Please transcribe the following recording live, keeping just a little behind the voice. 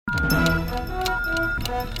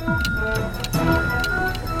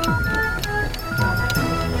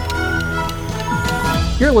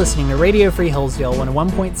You're listening to Radio Free Hillsdale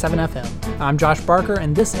 101.7 FM. I'm Josh Barker,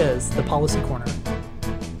 and this is the Policy Corner.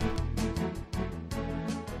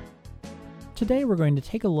 Today we're going to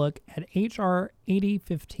take a look at H.R.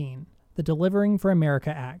 8015, the Delivering for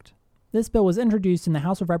America Act. This bill was introduced in the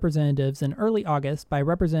House of Representatives in early August by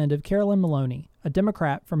Representative Carolyn Maloney, a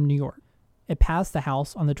Democrat from New York. It passed the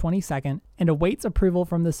House on the 22nd and awaits approval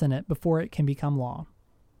from the Senate before it can become law.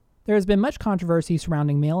 There has been much controversy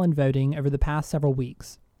surrounding mail-in voting over the past several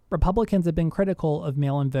weeks. Republicans have been critical of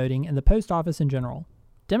mail-in voting and the post office in general.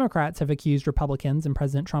 Democrats have accused Republicans and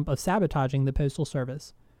President Trump of sabotaging the Postal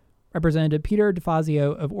Service. Representative Peter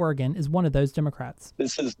DeFazio of Oregon is one of those Democrats.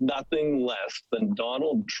 This is nothing less than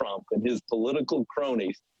Donald Trump and his political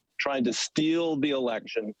cronies trying to steal the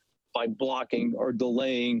election by blocking or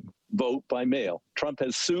delaying vote by mail. Trump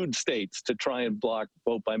has sued states to try and block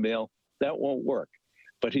vote by mail. That won't work.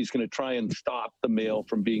 But he's going to try and stop the mail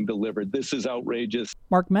from being delivered. This is outrageous.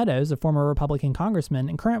 Mark Meadows, a former Republican congressman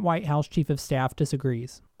and current White House chief of staff,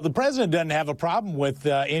 disagrees. The president doesn't have a problem with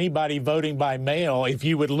anybody voting by mail if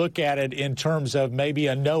you would look at it in terms of maybe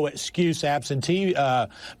a no-excuse absentee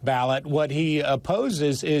ballot. What he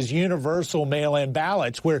opposes is universal mail-in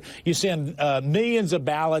ballots, where you send millions of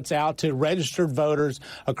ballots out to registered voters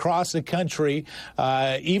across the country,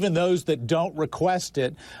 even those that don't request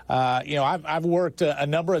it. I've worked a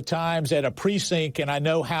number of times at a precinct, and I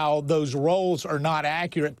know how those rolls are not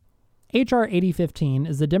accurate. H.R. 8015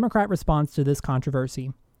 is the Democrat response to this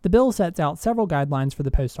controversy. The bill sets out several guidelines for the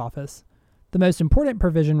post office. The most important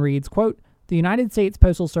provision reads, quote, "The United States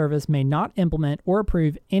Postal Service may not implement or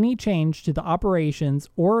approve any change to the operations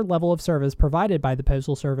or level of service provided by the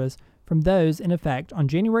Postal Service from those in effect on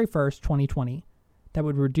January 1st, 2020, that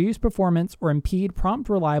would reduce performance or impede prompt,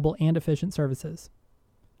 reliable, and efficient services."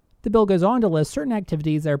 The bill goes on to list certain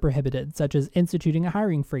activities that are prohibited, such as instituting a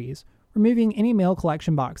hiring freeze, removing any mail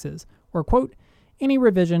collection boxes, or, quote, "any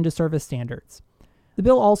revision to service standards." The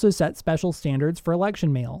bill also sets special standards for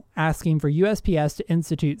election mail, asking for USPS to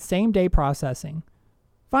institute same-day processing.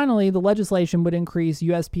 Finally, the legislation would increase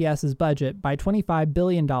USPS's budget by $25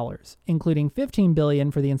 billion, including $15 billion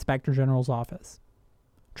for the Inspector General's office.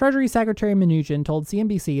 Treasury Secretary Mnuchin told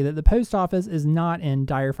CNBC that the post office is not in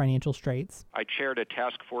dire financial straits. I chaired a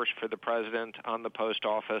task force for the president on the post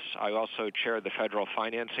office. I also chaired the Federal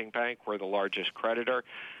Financing Bank. We're the largest creditor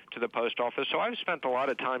to the post office. So I've spent a lot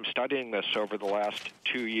of time studying this over the last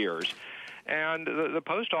 2 years. And the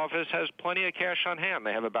post office has plenty of cash on hand.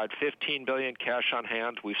 They have about $15 billion cash on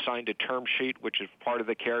hand. We've signed a term sheet, which is part of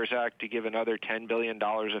the CARES Act, to give another $10 billion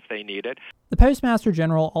if they need it. The Postmaster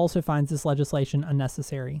General also finds this legislation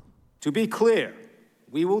unnecessary. To be clear,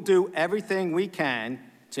 we will do everything we can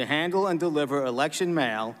to handle and deliver election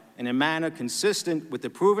mail in a manner consistent with the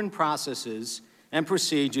proven processes and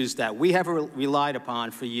procedures that we have relied upon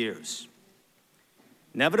for years.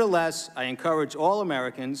 Nevertheless, I encourage all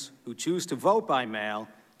Americans who choose to vote by mail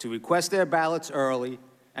to request their ballots early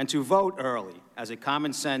and to vote early as a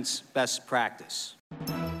common-sense best practice.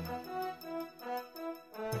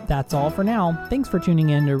 That's all for now. Thanks for tuning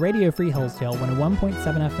in to Radio Free Hillsdale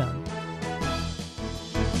 101.7 FM.